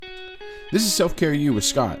This is Self-Care You with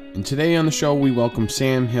Scott, and today on the show we welcome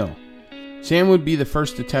Sam Hill. Sam would be the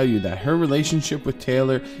first to tell you that her relationship with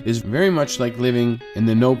Taylor is very much like living in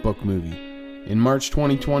the Notebook movie. In March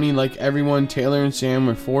 2020, like everyone, Taylor and Sam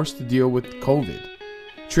were forced to deal with COVID.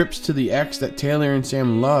 Trips to the ex that Taylor and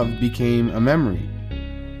Sam loved became a memory.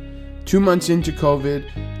 2 months into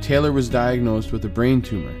COVID, Taylor was diagnosed with a brain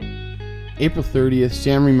tumor. April 30th,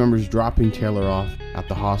 Sam remembers dropping Taylor off at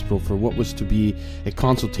the hospital for what was to be a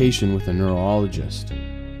consultation with a neurologist.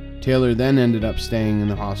 Taylor then ended up staying in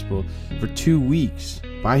the hospital for 2 weeks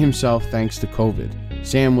by himself thanks to COVID.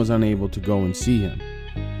 Sam was unable to go and see him.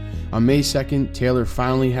 On May 2nd, Taylor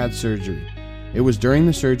finally had surgery. It was during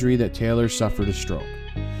the surgery that Taylor suffered a stroke.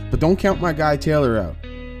 But don't count my guy Taylor out.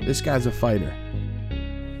 This guy's a fighter.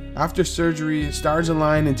 After surgery, the stars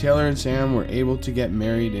aligned and Taylor and Sam were able to get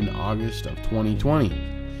married in August of 2020.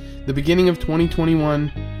 The beginning of 2021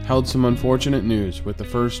 held some unfortunate news with the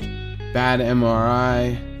first bad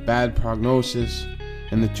MRI, bad prognosis,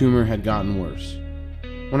 and the tumor had gotten worse.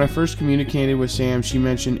 When I first communicated with Sam, she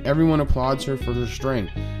mentioned everyone applauds her for her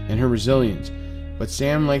strength and her resilience, but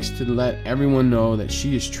Sam likes to let everyone know that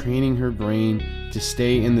she is training her brain to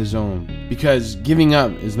stay in the zone because giving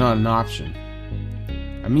up is not an option.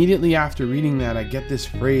 Immediately after reading that, I get this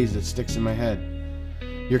phrase that sticks in my head.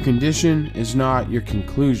 Your condition is not your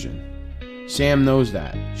conclusion. Sam knows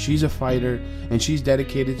that. She's a fighter, and she's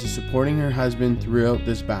dedicated to supporting her husband throughout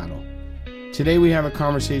this battle. Today we have a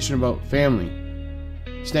conversation about family,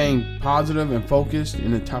 staying positive and focused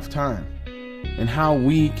in a tough time, and how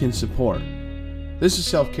we can support. This is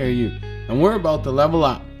Self-Care You, and we're about to level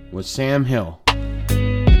up with Sam Hill.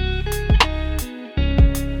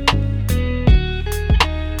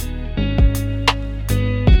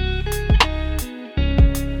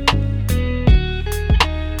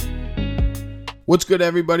 What's good,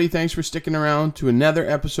 everybody? Thanks for sticking around to another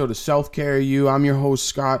episode of Self-Care You. I'm your host,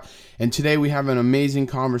 Scott, and today we have an amazing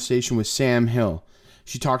conversation with Sam Hill.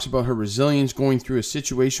 She talks about her resilience going through a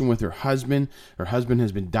situation with her husband. Her husband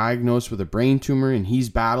has been diagnosed with a brain tumor, and he's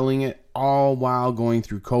battling it all while going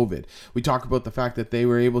through COVID. We talk about the fact that they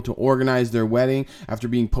were able to organize their wedding after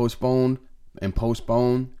being postponed and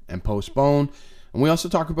postponed and postponed. And we also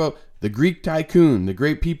talk about the Greek Tycoon, the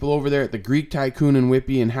great people over there at the Greek Tycoon in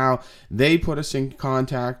Whitby, and how they put us in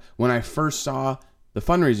contact when I first saw the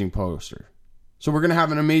fundraising poster. So we're going to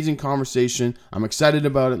have an amazing conversation. I'm excited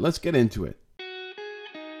about it. Let's get into it.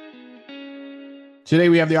 Today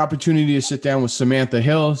we have the opportunity to sit down with Samantha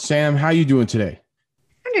Hill. Sam, how you doing today?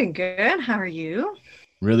 I'm doing good. How are you?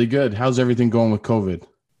 Really good. How's everything going with COVID?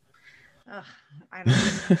 I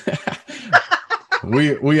don't know.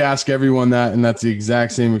 We ask everyone that, and that's the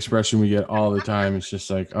exact same expression we get all the time. It's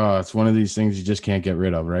just like, oh, it's one of these things you just can't get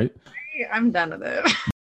rid of, right? I'm done with it.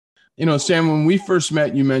 You know, Sam, when we first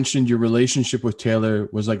met, you mentioned your relationship with Taylor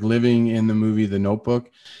was like living in the movie The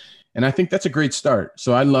Notebook. And I think that's a great start.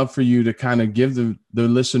 So I'd love for you to kind of give the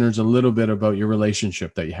listeners a little bit about your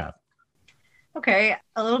relationship that you have. Okay.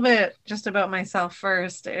 A little bit just about myself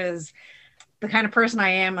first is the kind of person I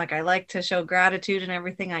am. Like, I like to show gratitude in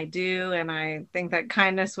everything I do. And I think that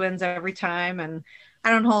kindness wins every time. And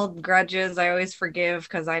I don't hold grudges. I always forgive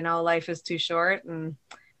because I know life is too short. And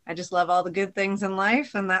I just love all the good things in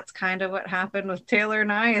life. And that's kind of what happened with Taylor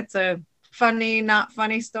and I. It's a funny, not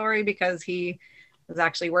funny story because he was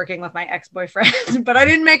actually working with my ex-boyfriend, but I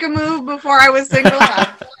didn't make a move before I was single.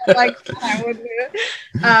 Like I would do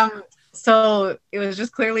it. So it was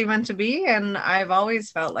just clearly meant to be. And I've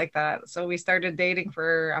always felt like that. So we started dating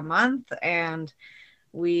for a month and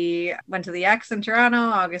we went to the X in Toronto,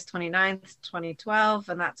 August 29th, 2012.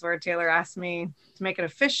 And that's where Taylor asked me to make it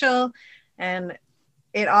official. And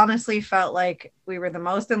it honestly felt like we were the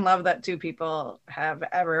most in love that two people have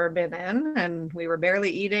ever been in. And we were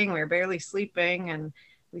barely eating, we were barely sleeping, and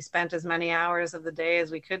we spent as many hours of the day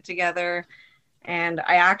as we could together. And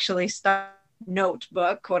I actually started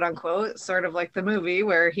Notebook, quote unquote, sort of like the movie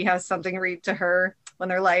where he has something to read to her when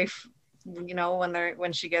their life, you know,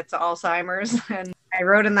 when she gets Alzheimer's. And I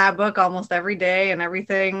wrote in that book almost every day, and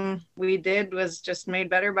everything we did was just made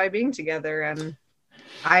better by being together. And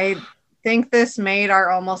I think this made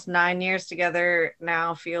our almost 9 years together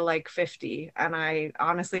now feel like 50. And I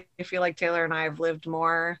honestly feel like Taylor and I have lived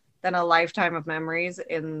more than a lifetime of memories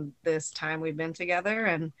in this time we've been together.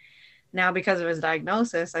 And now because of his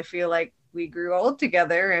diagnosis, I feel like we grew old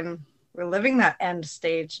together and we're living that end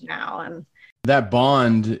stage now. And that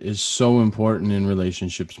bond is so important in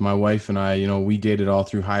relationships. My wife and I, you know, we dated all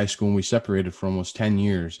through high school and we separated for almost 10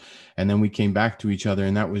 years. And then we came back to each other,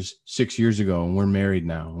 and that was 6 years ago. And we're married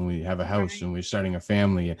now, and we have a house and we're starting a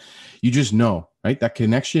family. You just know right? That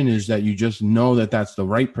connection is that you just know that that's the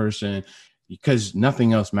right person because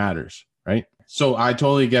nothing else matters, right? So I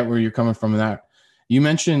totally get where you're coming from that. You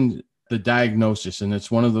mentioned the diagnosis, and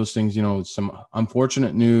it's one of those things, some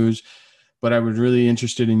unfortunate news, but I was really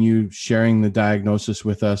interested in you sharing the diagnosis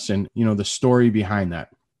with us and, the story behind that.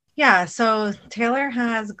 Yeah, so Taylor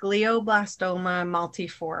has glioblastoma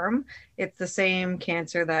multiforme. It's the same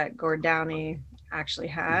cancer that Gord Downie actually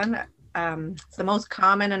had. It's the most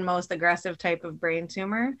common and most aggressive type of brain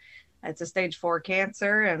tumor. It's a stage 4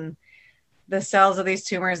 cancer, and the cells of these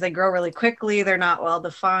tumors, they grow really quickly. They're not well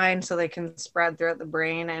defined, so they can spread throughout the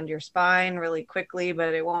brain and your spine really quickly,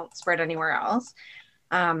 but it won't spread anywhere else.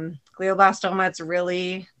 Glioblastoma, it's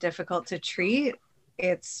really difficult to treat.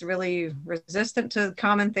 It's really resistant to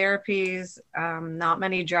common therapies. Not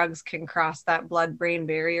many drugs can cross that blood-brain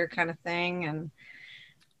barrier kind of thing.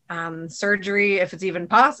 And surgery, if it's even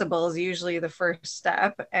possible, is usually the first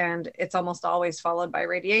step. And it's almost always followed by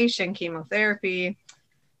radiation, chemotherapy.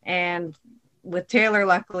 And with Taylor,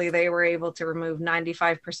 luckily, they were able to remove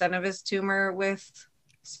 95% of his tumor with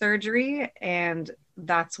surgery. And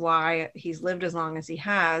that's why he's lived as long as he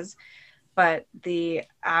has. But the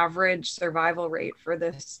average survival rate for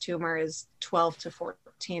this tumor is 12 to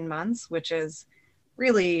 14 months, which is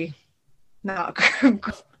really not good.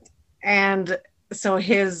 And so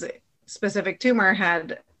his specific tumor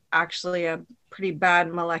had actually a pretty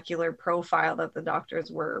bad molecular profile that the doctors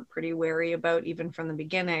were pretty wary about even from the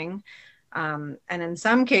beginning. And in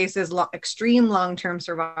some cases, extreme long-term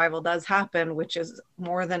survival does happen, which is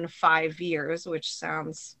more than 5 years, which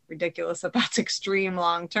sounds ridiculous that that's extreme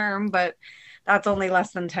long-term, but that's only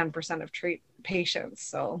less than 10% of patients.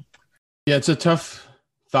 So yeah, it's a tough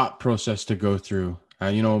thought process to go through.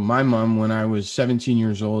 My mom, when I was 17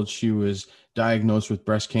 years old, she was diagnosed with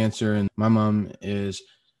breast cancer, and my mom is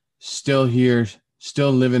still here,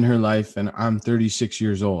 still living her life, and I'm 36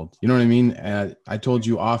 years old. You know what I mean? I told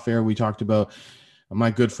you off air, we talked about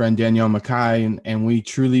my good friend Danielle Mackay, and we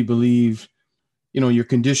truly believe, your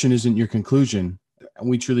condition isn't your conclusion. And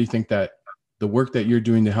we truly think that the work that you're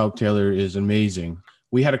doing to help Taylor is amazing.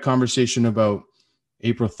 We had a conversation about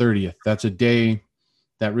April 30th. That's a day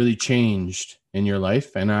that really changed in your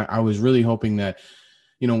life. And I was really hoping that,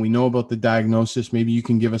 we know about the diagnosis. Maybe you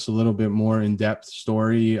can give us a little bit more in-depth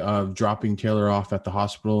story of dropping Taylor off at the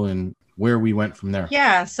hospital and where we went from there.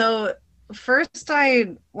 Yeah. So first,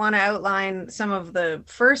 I want to outline some of the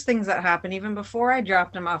first things that happened even before I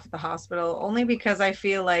dropped him off at the hospital, only because I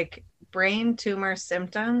feel like brain tumor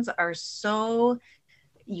symptoms are so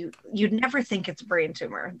you'd never think it's brain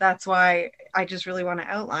tumor. That's why I just really want to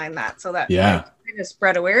outline that so that I kind of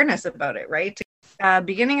spread awareness about it, right?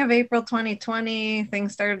 Beginning of April 2020,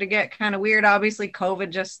 things started to get kind of weird. Obviously,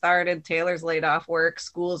 COVID just started. Taylor's laid off work.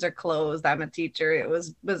 Schools are closed. I'm a teacher. It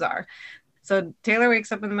was bizarre. So Taylor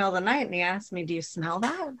wakes up in the middle of the night and he asked me, "Do you smell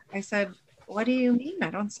that?" I said, "What do you mean?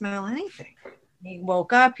 I don't smell anything." He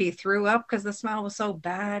woke up. He threw up because the smell was so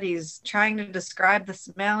bad. He's trying to describe the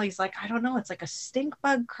smell. He's like, "I don't know. It's like a stink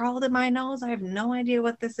bug crawled in my nose. I have no idea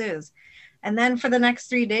what this is." And then for the next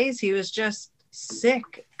 3 days, he was just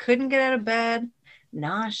sick. Couldn't get out of bed.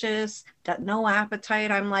 Nauseous, no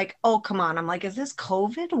appetite. I'm like, "Oh, come on." I'm like, "Is this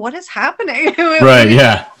COVID? What is happening?" Right.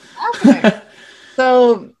 Yeah.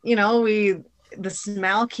 So, the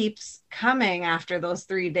smell keeps coming after those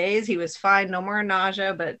 3 days. He was fine, no more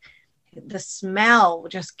nausea, but the smell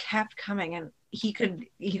just kept coming. And he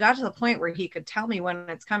got to the point where he could tell me when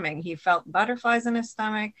it's coming. He felt butterflies in his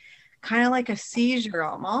stomach, kind of like a seizure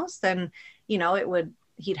almost. And,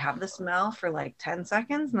 he'd have the smell for like 10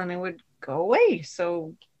 seconds and then it would go away.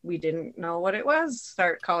 So we didn't know what it was.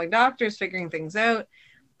 Start calling doctors, figuring things out,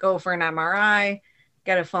 go for an MRI,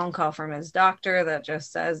 get a phone call from his doctor that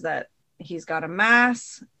just says that he's got a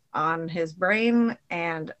mass on his brain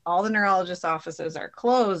and all the neurologist offices are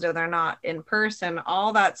closed or they're not in person.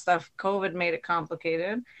 All that stuff, COVID made it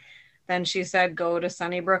complicated. Then she said, "Go to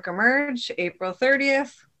Sunnybrook Emerge, April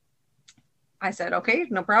 30th. I said, "Okay,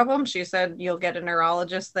 no problem." She said, "You'll get a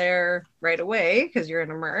neurologist there right away because you're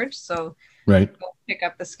in Emerge." So right. Go pick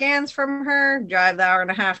up the scans from her, drive the hour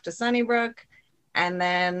and a half to Sunnybrook. And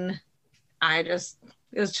then it was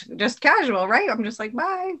just casual, right? I'm just like,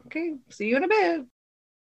 "Bye. Okay, see you in a bit."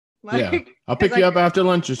 Yeah, I'll pick you up after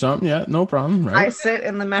lunch or something. Yeah, no problem. Right. I sit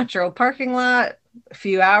in the Metro parking lot. A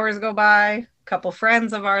few hours go by. A couple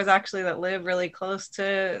friends of ours actually that live really close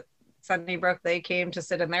to Sunnybrook, they came to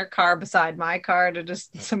sit in their car beside my car to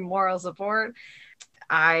just some moral support.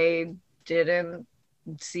 I didn't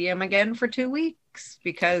see him again for 2 weeks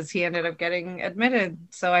because he ended up getting admitted.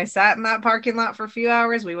 So I sat in that parking lot for a few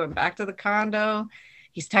hours. We went back to the condo.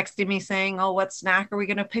 he's texting me saying, oh, what snack are we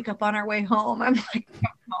going to pick up on our way home? I'm like,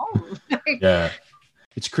 home. Yeah.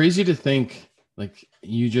 It's crazy to think like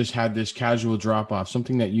you just had this casual drop off,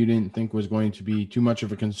 something that you didn't think was going to be too much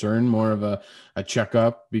of a concern, more of a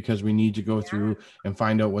checkup because we need to go through and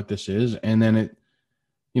find out what this is. And then it,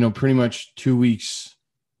 pretty much 2 weeks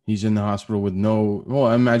he's in the hospital with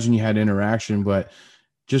I imagine you had interaction, but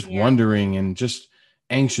just wondering and just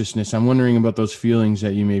anxiousness. I'm wondering about those feelings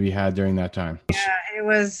that you maybe had during that time. Yeah, it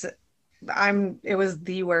was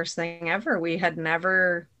the worst thing ever. We had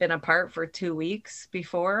never been apart for 2 weeks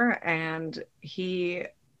before, and he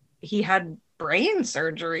had brain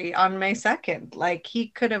surgery on May 2nd. Like, he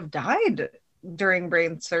could have died during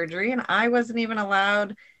brain surgery, and I wasn't even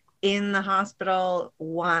allowed in the hospital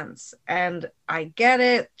once. And I get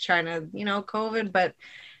it, trying to, COVID, but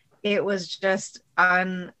it was just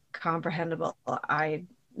uncomprehendable. I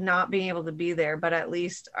not being able to be there, but at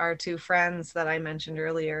least our two friends that I mentioned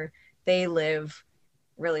earlier, they live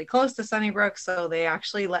really close to Sunnybrook, so they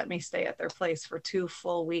actually let me stay at their place for 2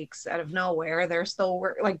 full weeks out of nowhere. They're still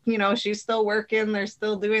she's still working, they're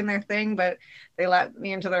still doing their thing, but they let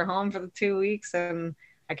me into their home for the 2 weeks, and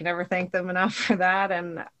I can never thank them enough for that.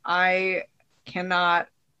 And I cannot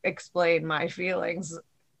explain my feelings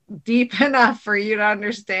deep enough for you to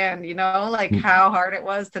understand, how hard it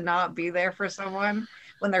was to not be there for someone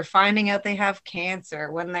when they're finding out they have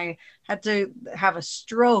cancer, when they had to have a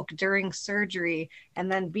stroke during surgery,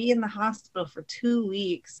 and then be in the hospital for 2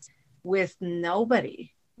 weeks with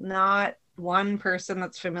nobody, not one person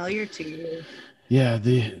that's familiar to you. Yeah,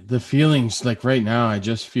 the feelings, like right now, I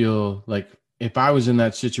just feel like if I was in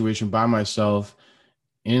that situation by myself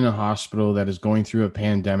in a hospital that is going through a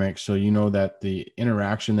pandemic, so that the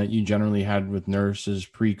interaction that you generally had with nurses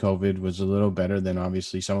pre-COVID was a little better than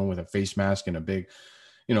obviously someone with a face mask and a big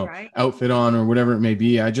Right. outfit on or whatever it may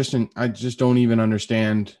be. I just don't even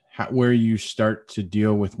understand where you start to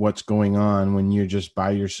deal with what's going on when you're just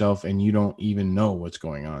by yourself and you don't even know what's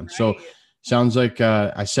going on. Right. So sounds like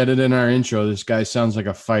I said it in our intro, this guy sounds like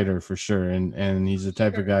a fighter for sure. And he's the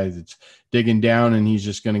type of guy that's digging down and he's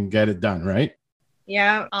just going to get it done. Right.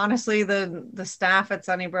 Yeah, honestly, the staff at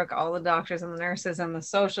Sunnybrook, all the doctors and the nurses and the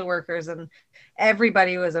social workers and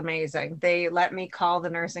everybody was amazing. They let me call the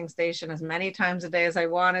nursing station as many times a day as I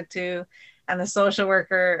wanted to. And the social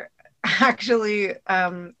worker actually,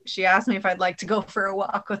 she asked me if I'd like to go for a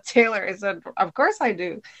walk with Taylor. I said, of course I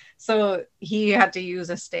do. So he had to use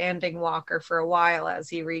a standing walker for a while as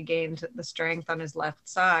he regained the strength on his left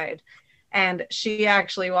side. And she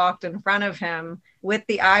actually walked in front of him with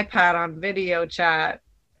the iPad on video chat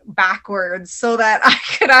backwards so that I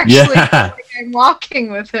could actually I'm walking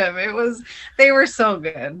with him. They were so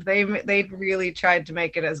good. They really tried to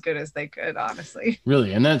make it as good as they could, honestly.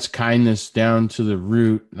 Really. And that's kindness down to the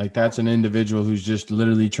root. Like, that's an individual who's just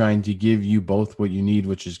literally trying to give you both what you need,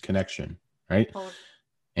 which is connection. Right.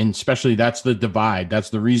 And especially that's the divide. That's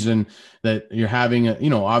the reason that you're having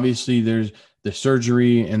obviously there's the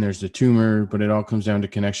surgery and there's the tumor, but it all comes down to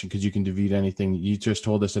connection because you can defeat anything. You just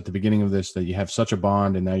told us at the beginning of this that you have such a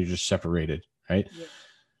bond and now you're just separated, right? Yeah,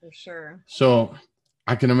 for sure. So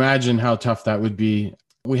I can imagine how tough that would be.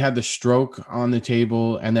 We had the stroke on the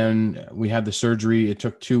table and then we had the surgery. It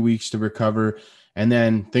took 2 weeks to recover and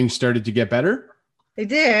then things started to get better. They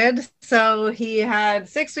did. So he had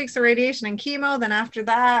 6 weeks of radiation and chemo. Then after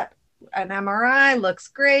that, an MRI looks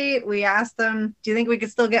great. We asked them, do you think we could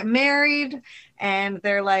still get married? And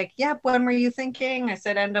they're like, yep. When were you thinking? I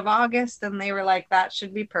said end of August. And they were like, that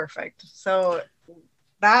should be perfect. So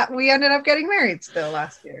that we ended up getting married still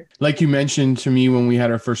last year. Like you mentioned to me when we had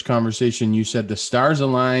our first conversation, you said the stars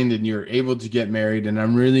aligned and you're able to get married. And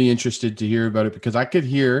I'm really interested to hear about it because I could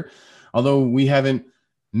hear, although we haven't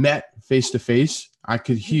met face to face, I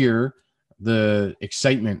could hear the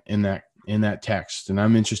excitement in that text. And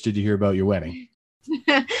I'm interested to hear about your wedding.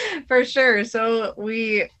 For sure. So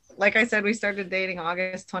like I said, we started dating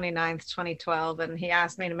August 29th, 2012, and he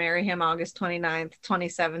asked me to marry him August 29th,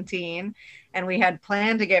 2017. And we had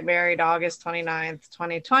planned to get married August 29th,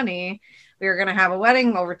 2020. We were going to have a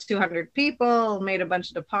wedding, over 200 people, made a bunch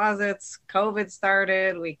of deposits. COVID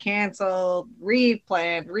started. We canceled,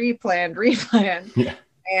 replanned. Yeah.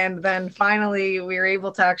 And then finally we were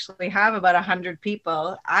able to actually have about 100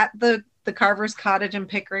 people at the Carver's Cottage in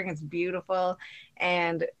Pickering. It's beautiful.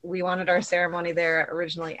 And we wanted our ceremony there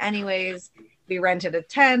originally anyways. We rented a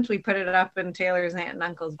tent. We put it up in Taylor's aunt and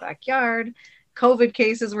uncle's backyard. COVID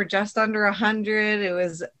cases were just under 100. It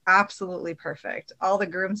was absolutely perfect. All the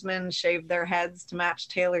groomsmen shaved their heads to match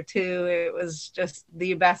Taylor too. It was just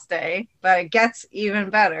the best day, but it gets even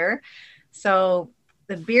better. So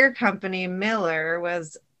the beer company Miller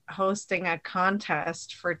was hosting a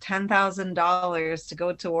contest for $10,000 to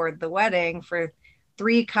go toward the wedding for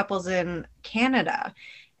 3 couples in Canada.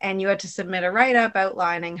 And you had to submit a write-up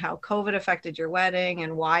outlining how COVID affected your wedding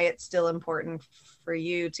and why it's still important for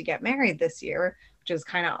you to get married this year, which is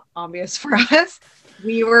kind of obvious for us.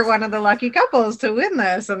 We were one of the lucky couples to win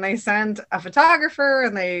this, and they sent a photographer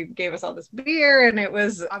and they gave us all this beer, and it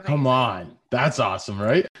was amazing. Come on. That's awesome,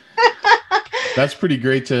 right? That's pretty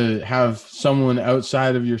great to have someone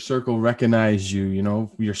outside of your circle recognize you, you know,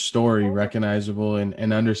 your story recognizable,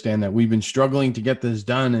 and understand that we've been struggling to get this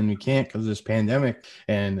done and we can't because of this pandemic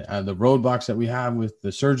and the roadblocks that we have with the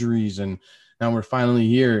surgeries, and now we're finally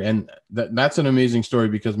here. And that's an amazing story,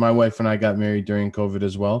 because my wife and I got married during COVID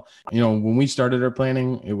as well. You know, when we started our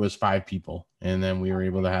planning, it was 5 people, and then we were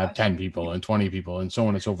able to have 10 people and 20 people and so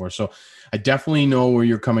on and so forth. So I definitely know where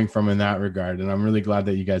you're coming from in that regard. And I'm really glad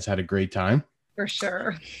that you guys had a great time. For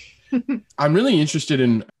sure. I'm really interested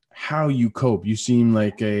in how you cope. You seem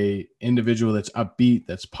like a individual that's upbeat,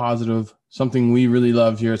 that's positive, something we really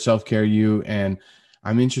love here at Self Care U. And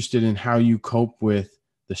I'm interested in how you cope with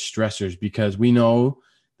the stressors, because we know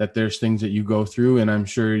that there's things that you go through, and I'm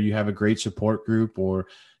sure you have a great support group or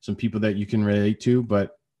some people that you can relate to,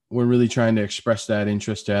 but we're really trying to express that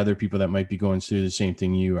interest to other people that might be going through the same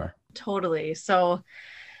thing you are. Totally. So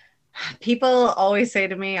people always say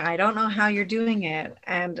to me, I don't know how you're doing it.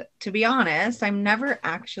 And to be honest, I'm never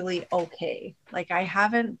actually okay. Like, I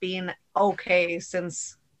haven't been okay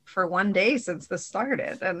for one day since this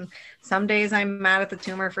started. And some days I'm mad at the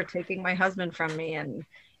tumor for taking my husband from me. And,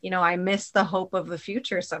 you know, I miss the hope of the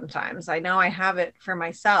future sometimes. I know I have it for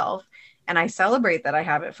myself, and I celebrate that I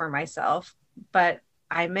have it for myself, but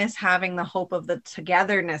I miss having the hope of the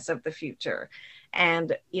togetherness of the future.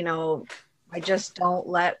 And, you know, I just don't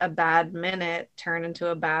let a bad minute turn into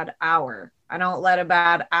a bad hour. I don't let a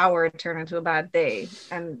bad hour turn into a bad day.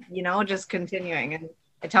 And, you know, just continuing. And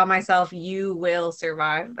I tell myself, you will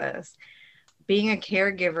survive this. Being a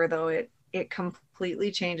caregiver, though, it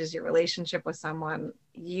completely changes your relationship with someone.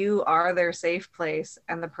 You are their safe place,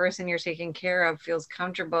 and the person you're taking care of feels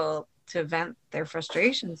comfortable to vent their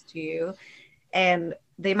frustrations to you. And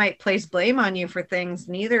they might place blame on you for things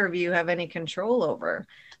neither of you have any control over,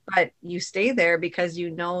 but you stay there because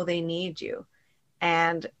you know they need you.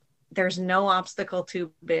 And there's no obstacle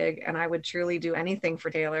too big. And I would truly do anything for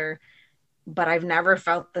Taylor, but I've never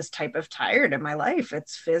felt this type of tired in my life.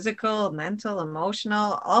 It's physical, mental,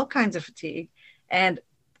 emotional, all kinds of fatigue. And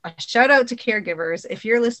a shout out to caregivers. If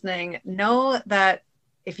you're listening, know that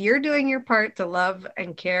if you're doing your part to love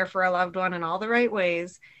and care for a loved one in all the right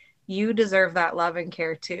ways, you deserve that love and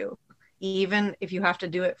care too, even if you have to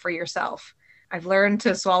do it for yourself. I've learned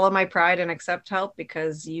to swallow my pride and accept help,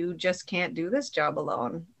 because you just can't do this job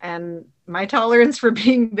alone. And my tolerance for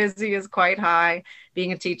being busy is quite high.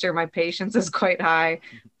 Being a teacher, my patience is quite high.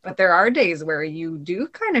 But there are days where you do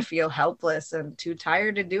kind of feel helpless and too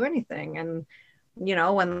tired to do anything. And, you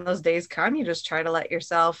know, when those days come, you just try to let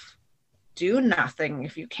yourself do nothing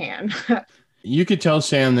if you can. You could tell,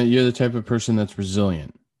 Sam, that you're the type of person that's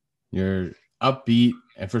resilient. You're upbeat.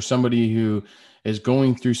 And for somebody who is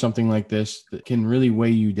going through something like this that can really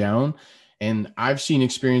weigh you down. And I've seen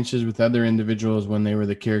experiences with other individuals when they were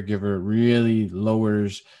the caregiver, it really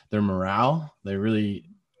lowers their morale. They really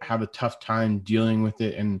have a tough time dealing with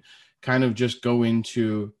it and kind of just go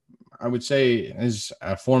into, I would say, as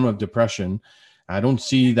a form of depression. I don't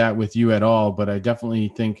see that with you at all, but I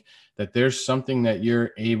definitely think that there's something that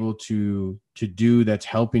you're able to do that's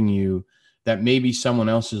helping you that maybe someone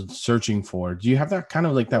else is searching for. Do you have that kind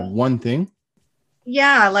of like that one thing?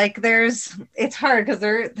 Yeah, like it's hard because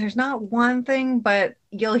there's not one thing, but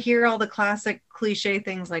you'll hear all the classic cliche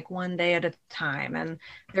things like one day at a time. And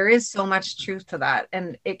there is so much truth to that.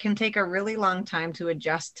 And it can take a really long time to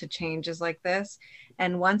adjust to changes like this.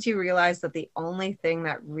 And once you realize that the only thing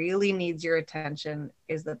that really needs your attention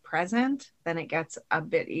is the present, then it gets a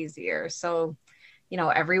bit easier. So, you know,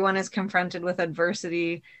 everyone is confronted with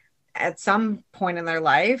adversity at some point in their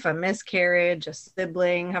life, a miscarriage, a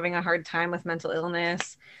sibling having a hard time with mental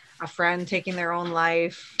illness, a friend taking their own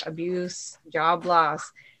life, abuse, job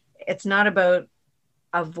loss. It's not about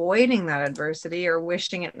avoiding that adversity or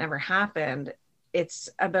wishing it never happened. It's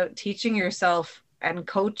about teaching yourself and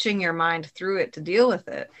coaching your mind through it to deal with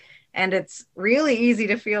it. And it's really easy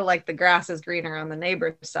to feel like the grass is greener on the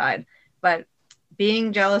neighbor's side, but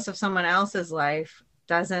being jealous of someone else's life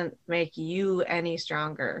doesn't make you any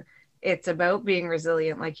stronger. It's about being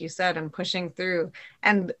resilient, like you said, and pushing through.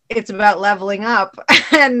 And it's about leveling up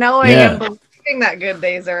and knowing and believing believing that good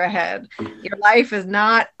days are ahead. Your life is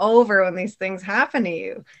not over when these things happen to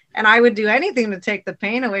you. And I would do anything to take the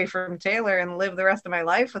pain away from Taylor and live the rest of my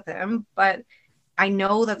life with him. But I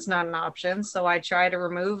know that's not an option. So I try to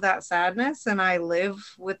remove that sadness and I live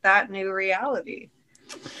with that new reality.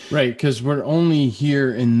 Right, because we're only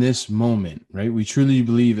here in this moment, right? We truly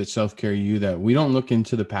believe at Self Care U that we don't look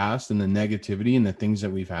into the past and the negativity and the things that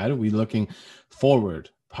we've had. We're looking forward,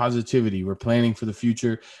 positivity. We're planning for the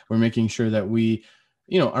future. We're making sure that we,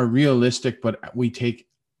 are realistic, but we take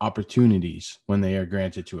opportunities when they are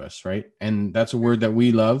granted to us, right? And that's a word that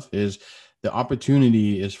we love is the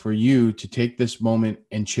opportunity is for you to take this moment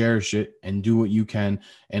and cherish it and do what you can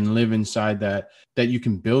and live inside that you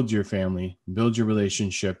can build your family, build your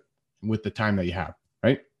relationship with the time that you have,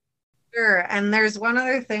 right? Sure. And there's one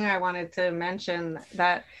other thing I wanted to mention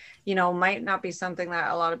that, might not be something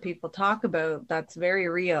that a lot of people talk about that's very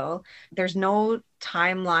real. There's no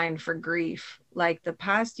timeline for grief. Like the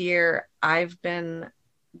past year, I've been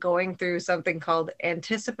going through something called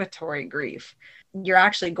anticipatory grief. You're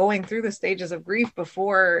actually going through the stages of grief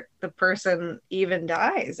before the person even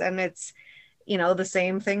dies. And it's, the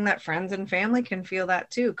same thing that friends and family can feel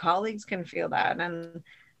that too. Colleagues can feel that. And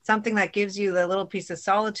something that gives you the little piece of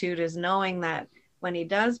solitude is knowing that when he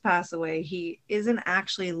does pass away, he isn't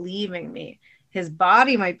actually leaving me. His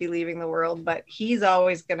body might be leaving the world, but he's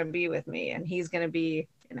always going to be with me and he's going to be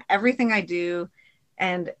in everything I do.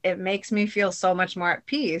 And it makes me feel so much more at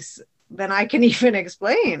peace than I can even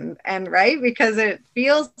explain. And right, because it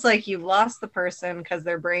feels like you've lost the person because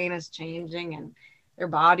their brain is changing and their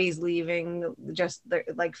body's leaving just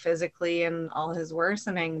like physically and all his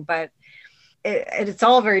worsening. But it's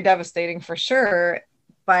all very devastating for sure,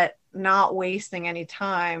 but not wasting any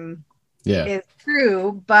time is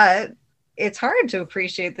true. But it's hard to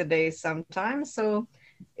appreciate the days sometimes. So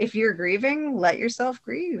if you're grieving, let yourself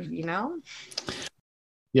grieve,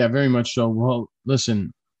 Yeah, very much so. Well,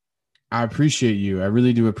 listen, I appreciate you. I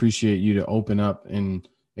really do appreciate you to open up and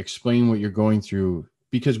explain what you're going through,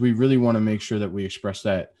 because we really want to make sure that we express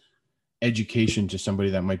that education to somebody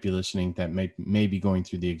that might be listening that may be going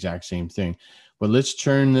through the exact same thing. But let's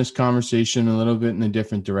turn this conversation a little bit in a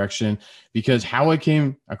different direction, because how I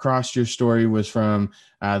came across your story was from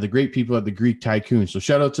the great people at the Greek Tycoon. So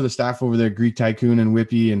shout out to the staff over there, Greek Tycoon and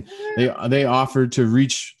Whippy, and they offered to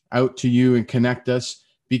reach out to you and connect us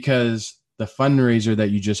because the fundraiser that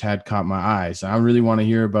you just had caught my eyes. I really want to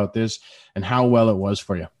hear about this and how well it was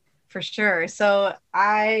for you. For sure. So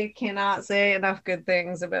I cannot say enough good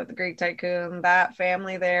things about the Greek Tycoon. That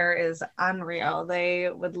family there is unreal. They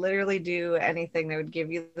would literally do anything. They would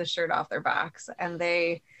give you the shirt off their backs. And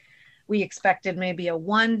we expected maybe a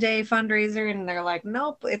 1-day fundraiser, and they're like,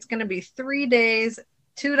 nope, it's going to be 3 days,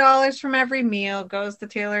 $2 from every meal goes to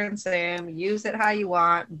Taylor and Sam. Use it how you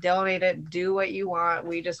want, donate it, do what you want.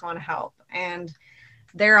 We just want to help. And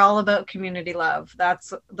they're all about community love.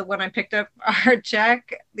 That's when I picked up our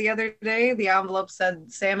check the other day, the envelope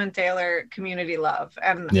said Sam and Taylor community love.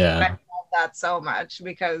 And I love that so much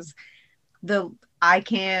because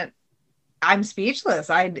I'm speechless.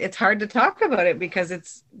 It's hard to talk about it because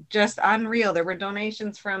it's just unreal. There were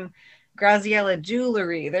donations from Graziella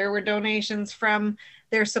Jewelry. There were donations from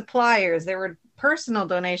their suppliers. There were personal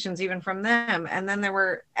donations even from them. And then there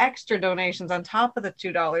were extra donations on top of the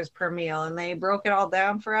 $2 per meal. And they broke it all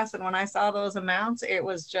down for us. And when I saw those amounts, it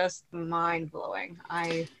was just mind blowing.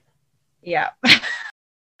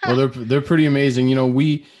 Well, they're pretty amazing.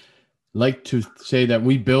 We like to say that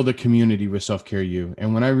we build a community with Self Care U.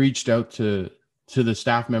 And when I reached out to the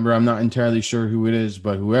staff member, I'm not entirely sure who it is,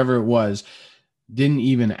 but whoever it was didn't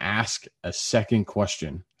even ask a second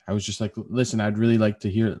question. I was just like, listen, I'd really like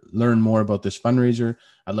to learn more about this fundraiser.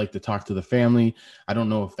 I'd like to talk to the family. I don't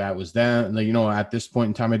know if that was them. At this point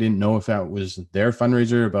in time, I didn't know if that was their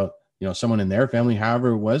fundraiser about, someone in their family, however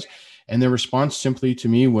it was. And their response simply to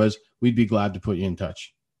me was, we'd be glad to put you in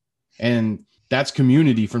touch. And that's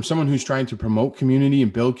community from someone who's trying to promote community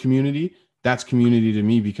and build community. That's community to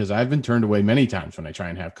me, because I've been turned away many times when I try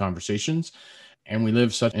and have conversations. And we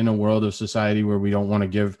live in a world of society where we don't want to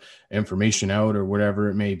give information out or whatever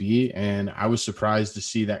it may be. And I was surprised to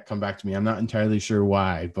see that come back to me. I'm not entirely sure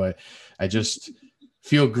why, but I just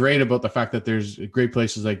feel great about the fact that there's great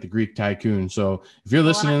places like the Greek Tycoon. So if you're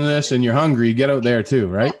listening to this and you're hungry, get out there too,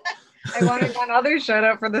 right? I wanted one other shout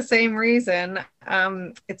out for the same reason.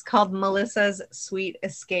 It's called Melissa's Sweet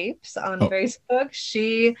Escapes on Facebook.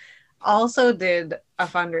 She also did a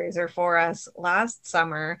fundraiser for us last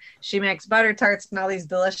summer. She makes butter tarts and all these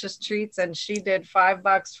delicious treats, and she did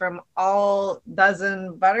 $5 from all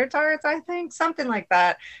dozen butter tarts, I think, something like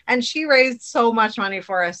that. And she raised so much money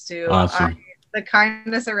for us too. Awesome. The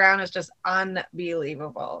kindness around is just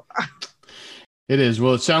unbelievable. It is.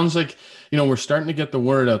 Well, it sounds like, we're starting to get the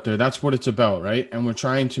word out there. That's what it's about, right? And we're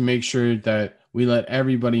trying to make sure that we let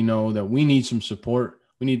everybody know that we need some support.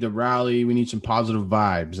 We need to rally. We need some positive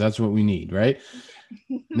vibes. That's what we need, right?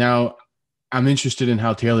 Now, I'm interested in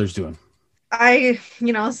how Taylor's doing.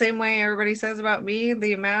 Same way everybody says about me,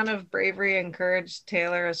 the amount of bravery and courage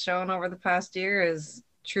Taylor has shown over the past year is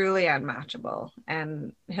truly unmatchable.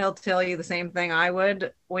 And he'll tell you the same thing I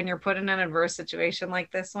would. When you're put in an adverse situation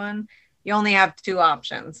like this one, you only have two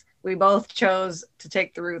options. We both chose to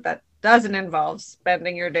take the route that doesn't involve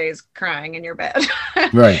spending your days crying in your bed.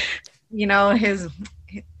 Right.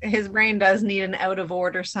 His brain does need an out of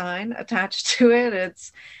order sign attached to it.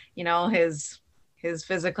 It's, his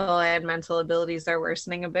physical and mental abilities are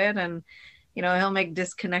worsening a bit, and he'll make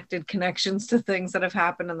disconnected connections to things that have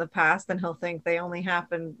happened in the past, and he'll think they only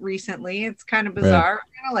happened recently. It's kind of bizarre, right.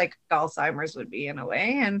 Kind of like Alzheimer's would be in a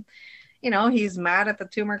way. And he's mad at the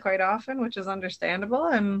tumor quite often, which is understandable.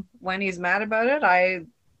 And when he's mad about it,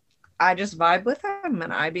 I just vibe with him,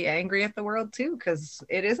 and I be angry at the world too, because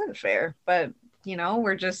it isn't fair. But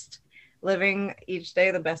we're just living each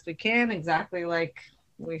day the best we can, exactly like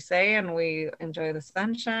we say, and we enjoy the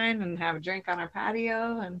sunshine and have a drink on our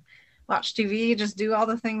patio and watch TV, just do all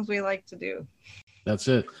the things we like to do. That's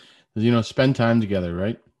it. Spend time together,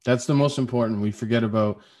 right? That's the most important. We forget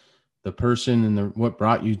about the person, and what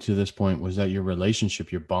brought you to this point was that your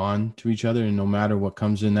relationship, your bond to each other. And no matter what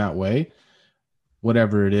comes in that way,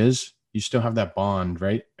 whatever it is, you still have that bond,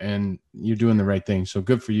 right? And you're doing the right thing. So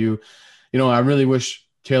good for you. I really wish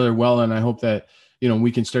Taylor well, and I hope that,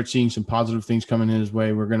 we can start seeing some positive things coming his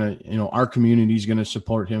way. We're going to, our community is going to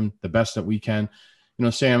support him the best that we can.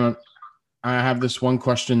 Sam, I have this one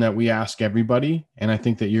question that we ask everybody, and I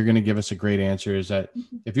think that you're going to give us a great answer, is that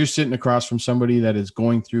if you're sitting across from somebody that is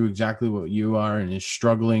going through exactly what you are and is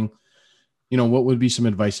struggling, what would be some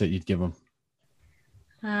advice that you'd give them?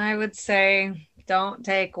 I would say don't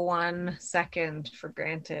take 1 second for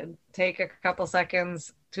granted. Take a couple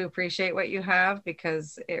seconds to appreciate what you have,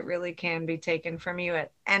 because it really can be taken from you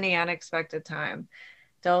at any unexpected time.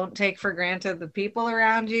 Don't take for granted the people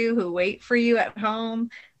around you who wait for you at home,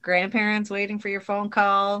 grandparents waiting for your phone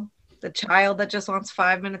call, the child that just wants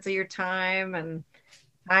 5 minutes of your time. And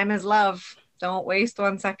time is love. Don't waste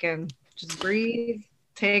 1 second. Just breathe.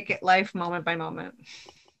 Take it life moment by moment.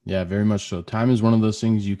 Yeah, very much so. Time is one of those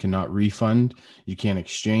things you cannot refund. You can't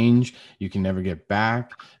exchange. You can never get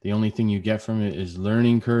back. The only thing you get from it is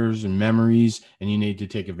learning curves and memories, and you need to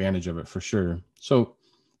take advantage of it for sure. So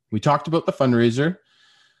we talked about the fundraiser,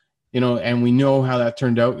 and we know how that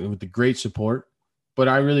turned out with the great support. But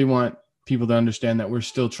I really want people to understand that we're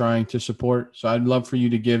still trying to support. So I'd love for you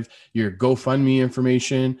to give your GoFundMe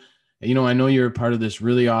information. I know you're a part of this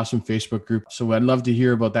really awesome Facebook group, so I'd love to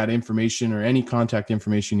hear about that information or any contact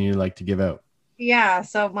information you'd like to give out. Yeah,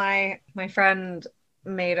 so my friend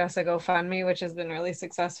made us a GoFundMe, which has been really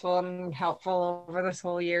successful and helpful over this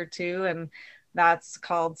whole year too, and that's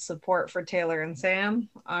called Support for Taylor and Sam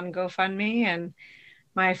on GoFundMe. And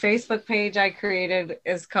my Facebook page I created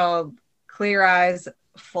is called Clear Eyes,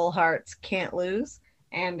 Full Hearts, Can't Lose.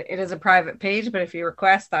 And it is a private page, but if you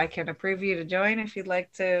request, I can approve you to join if you'd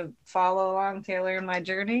like to follow along Taylor in my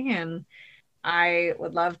journey. And I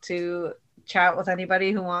would love to chat with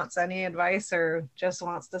anybody who wants any advice or just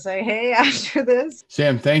wants to say, hey, after this.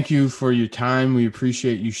 Sam, thank you for your time. We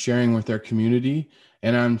appreciate you sharing with our community.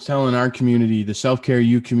 And I'm telling our community, the Self-Care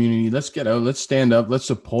U community, let's get out, let's stand up, let's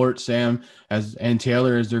support Sam and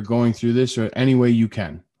Taylor as they're going through this, or any way you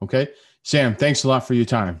can. Okay. Sam, thanks a lot for your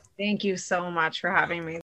time. Thank you so much for having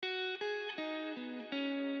me.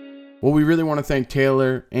 Well, we really want to thank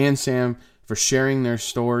Taylor and Sam for sharing their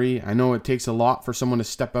story. I know it takes a lot for someone to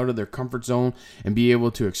step out of their comfort zone and be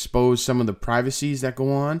able to expose some of the privacies that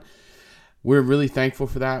go on. We're really thankful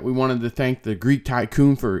for that. We wanted to thank the Greek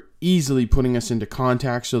Tycoon for easily putting us into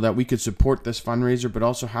contact so that we could support this fundraiser, but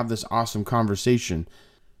also have this awesome conversation.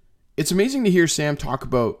 It's amazing to hear Sam talk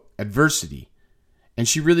about adversity, and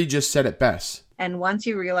she really just said it best. And once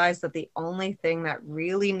you realize that the only thing that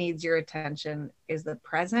really needs your attention is the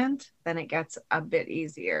present, then it gets a bit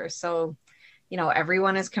easier. So,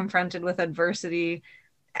 everyone is confronted with adversity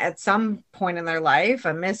at some point in their life,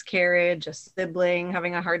 a miscarriage, a sibling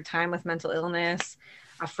having a hard time with mental illness,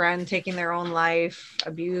 a friend taking their own life,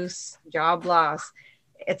 abuse, job loss.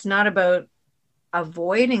 It's not about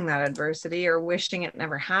avoiding that adversity or wishing it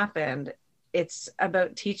never happened. It's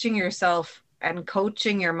about teaching yourself and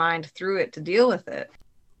coaching your mind through it to deal with it.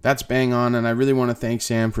 That's bang on, and I really want to thank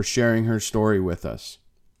Sam for sharing her story with us.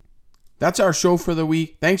 That's our show for the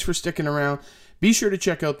week. Thanks for sticking around. Be sure to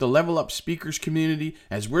check out the Level Up Speakers community,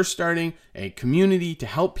 as we're starting a community to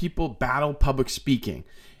help people battle public speaking.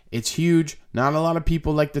 It's huge. Not a lot of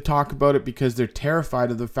people like to talk about it because they're terrified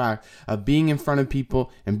of the fact of being in front of people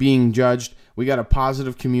and being judged. We got a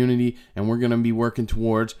positive community, and we're going to be working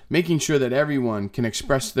towards making sure that everyone can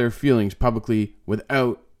express their feelings publicly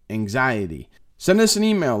without anxiety. Send us an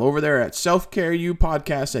email over there at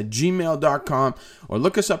selfcareupodcast@gmail.com, or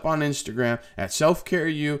look us up on Instagram at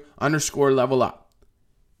selfcareu_level up.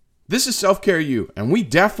 This is Self Care U, and we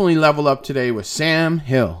definitely level up today with Sam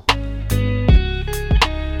Hill.